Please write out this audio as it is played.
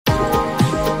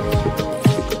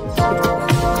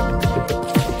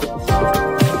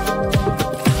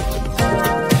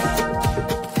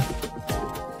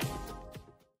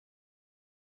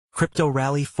Crypto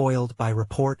rally foiled by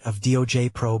report of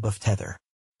DOJ probe of Tether.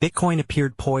 Bitcoin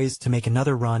appeared poised to make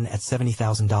another run at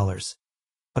 $70,000.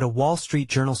 But a Wall Street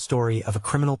Journal story of a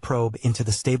criminal probe into the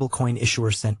stablecoin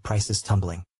issuer sent prices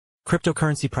tumbling.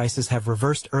 Cryptocurrency prices have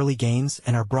reversed early gains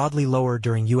and are broadly lower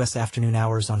during U.S. afternoon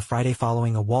hours on Friday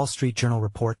following a Wall Street Journal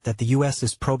report that the U.S.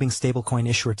 is probing stablecoin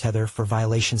issuer Tether for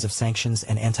violations of sanctions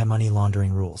and anti-money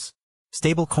laundering rules.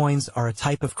 Stablecoins are a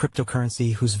type of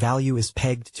cryptocurrency whose value is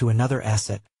pegged to another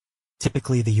asset,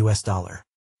 typically the U.S. dollar.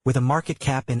 With a market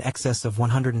cap in excess of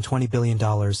 $120 billion,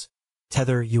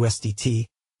 Tether USDT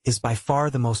is by far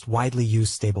the most widely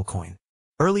used stablecoin.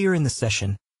 Earlier in the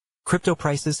session, crypto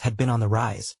prices had been on the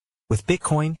rise, with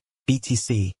Bitcoin,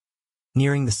 BTC,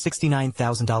 nearing the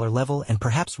 $69,000 level and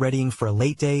perhaps readying for a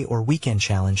late day or weekend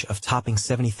challenge of topping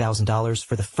 $70,000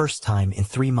 for the first time in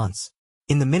 3 months.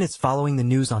 In the minutes following the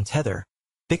news on Tether,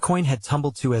 Bitcoin had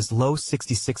tumbled to as low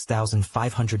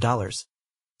 $66,500,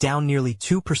 down nearly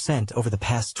 2% over the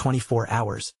past 24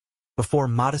 hours, before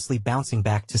modestly bouncing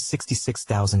back to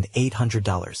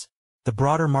 $66,800. The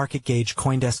broader market gauge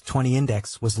CoinDesk 20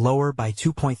 index was lower by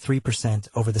 2.3%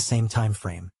 over the same time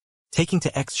frame. Taking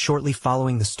to X shortly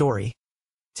following the story,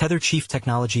 Tether Chief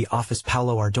Technology Officer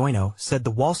Paolo Ardoino said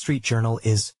the Wall Street Journal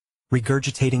is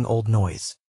regurgitating old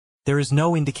noise. There is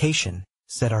no indication,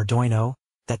 said Ardoino,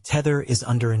 that Tether is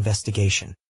under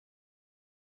investigation.